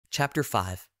Chapter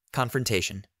 5.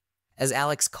 Confrontation. As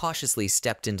Alex cautiously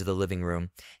stepped into the living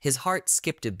room, his heart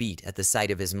skipped a beat at the sight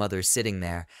of his mother sitting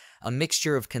there, a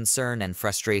mixture of concern and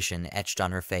frustration etched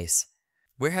on her face.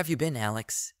 "Where have you been,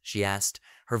 Alex?" she asked,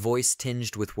 her voice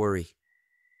tinged with worry.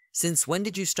 "Since when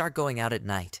did you start going out at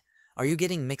night? Are you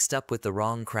getting mixed up with the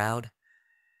wrong crowd?"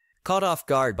 Caught off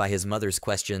guard by his mother's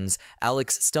questions,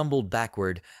 Alex stumbled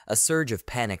backward, a surge of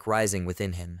panic rising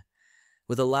within him.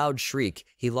 With a loud shriek,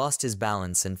 he lost his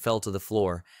balance and fell to the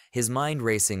floor, his mind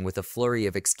racing with a flurry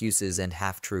of excuses and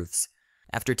half-truths.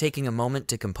 After taking a moment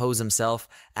to compose himself,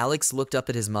 Alex looked up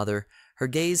at his mother, her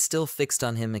gaze still fixed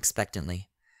on him expectantly.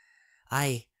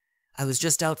 I was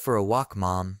just out for a walk,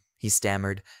 Mom," he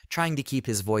stammered, trying to keep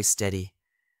his voice steady.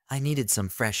 "I needed some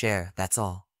fresh air, that's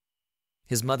all."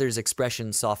 His mother's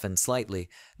expression softened slightly,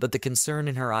 but the concern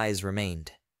in her eyes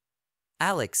remained.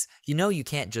 "Alex, you know you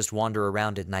can't just wander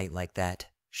around at night like that,"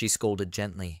 she scolded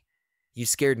gently. "You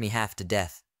scared me half to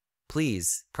death.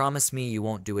 Please, promise me you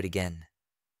won't do it again."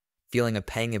 Feeling a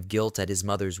pang of guilt at his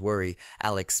mother's worry,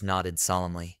 Alex nodded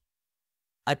solemnly.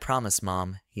 "I promise,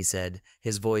 Mom," he said,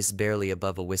 his voice barely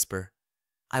above a whisper.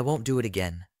 "I won't do it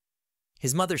again."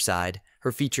 His mother sighed,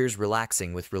 her features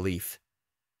relaxing with relief.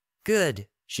 "Good,"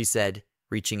 she said,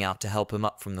 reaching out to help him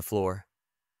up from the floor.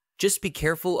 "Just be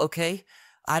careful, okay?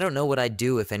 I don't know what I'd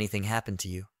do if anything happened to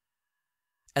you."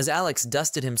 As Alex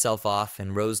dusted himself off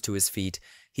and rose to his feet,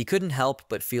 he couldn't help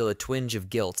but feel a twinge of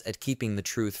guilt at keeping the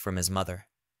truth from his mother.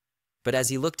 But as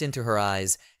he looked into her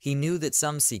eyes, he knew that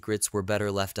some secrets were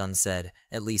better left unsaid,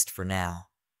 at least for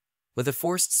now. With a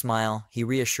forced smile, he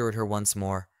reassured her once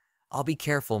more, "I'll be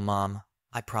careful, Mom,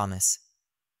 I promise."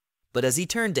 But as he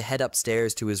turned to head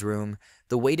upstairs to his room,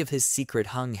 the weight of his secret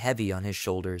hung heavy on his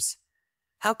shoulders.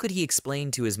 How could he explain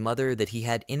to his mother that he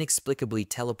had inexplicably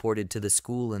teleported to the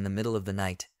school in the middle of the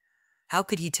night? How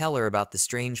could he tell her about the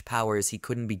strange powers he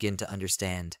couldn't begin to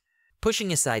understand?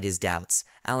 Pushing aside his doubts,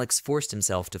 Alex forced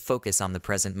himself to focus on the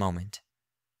present moment.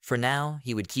 For now,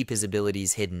 he would keep his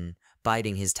abilities hidden,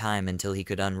 biding his time until he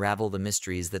could unravel the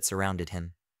mysteries that surrounded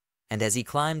him. And as he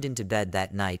climbed into bed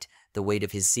that night, the weight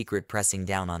of his secret pressing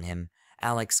down on him,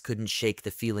 Alex couldn't shake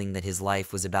the feeling that his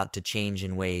life was about to change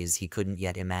in ways he couldn't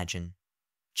yet imagine.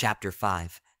 Chapter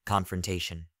 5.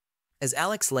 Confrontation. As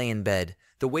Alex lay in bed,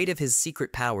 the weight of his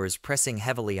secret powers pressing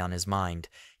heavily on his mind,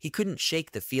 he couldn't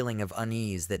shake the feeling of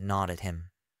unease that gnawed at him.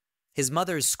 His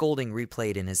mother's scolding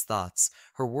replayed in his thoughts,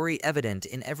 her worry evident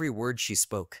in every word she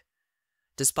spoke.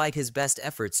 Despite his best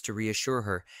efforts to reassure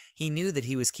her, he knew that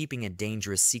he was keeping a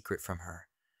dangerous secret from her.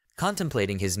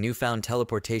 Contemplating his newfound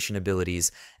teleportation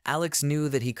abilities, Alex knew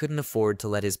that he couldn't afford to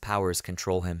let his powers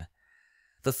control him.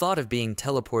 The thought of being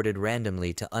teleported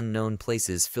randomly to unknown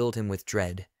places filled him with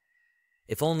dread.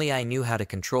 "If only I knew how to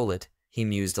control it," he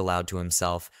mused aloud to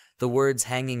himself, the words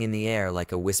hanging in the air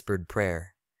like a whispered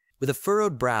prayer. With a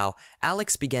furrowed brow,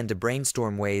 Alex began to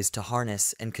brainstorm ways to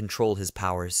harness and control his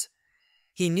powers.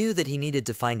 He knew that he needed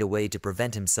to find a way to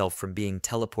prevent himself from being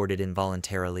teleported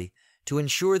involuntarily, to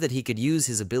ensure that he could use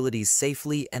his abilities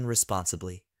safely and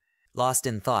responsibly. Lost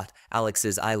in thought,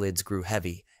 Alex's eyelids grew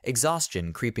heavy,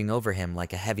 exhaustion creeping over him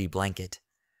like a heavy blanket.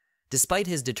 Despite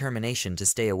his determination to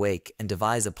stay awake and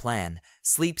devise a plan,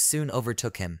 sleep soon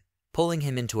overtook him, pulling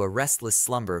him into a restless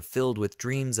slumber filled with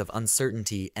dreams of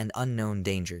uncertainty and unknown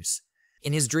dangers.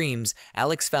 In his dreams,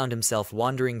 Alex found himself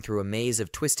wandering through a maze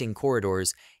of twisting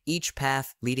corridors, each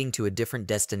path leading to a different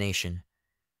destination.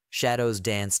 Shadows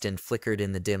danced and flickered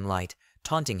in the dim light,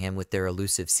 taunting him with their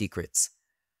elusive secrets.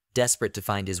 Desperate to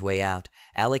find his way out,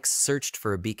 Alex searched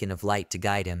for a beacon of light to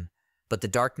guide him, but the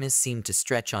darkness seemed to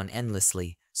stretch on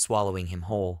endlessly, swallowing him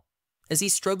whole. As he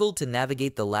struggled to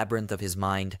navigate the labyrinth of his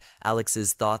mind,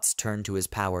 Alex's thoughts turned to his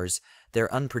powers,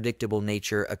 their unpredictable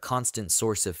nature a constant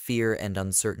source of fear and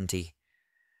uncertainty.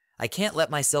 "I can't let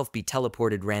myself be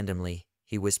teleported randomly,"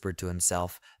 he whispered to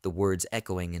himself, the words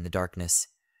echoing in the darkness.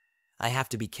 "I have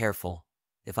to be careful.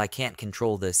 If I can't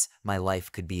control this, my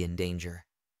life could be in danger."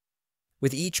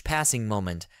 With each passing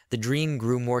moment, the dream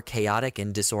grew more chaotic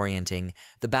and disorienting,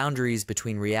 the boundaries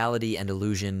between reality and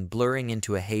illusion blurring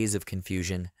into a haze of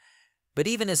confusion. But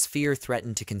even as fear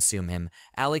threatened to consume him,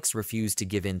 Alex refused to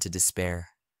give in to despair.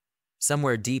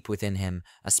 Somewhere deep within him,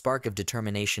 a spark of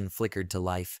determination flickered to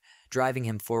life, driving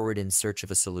him forward in search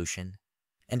of a solution.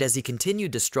 And as he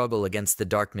continued to struggle against the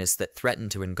darkness that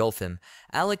threatened to engulf him,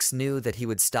 Alex knew that he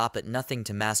would stop at nothing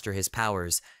to master his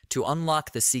powers, to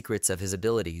unlock the secrets of his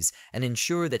abilities, and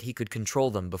ensure that he could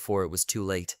control them before it was too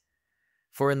late.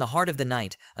 For in the heart of the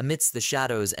night, amidst the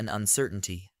shadows and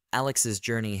uncertainty, Alex's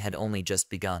journey had only just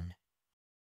begun.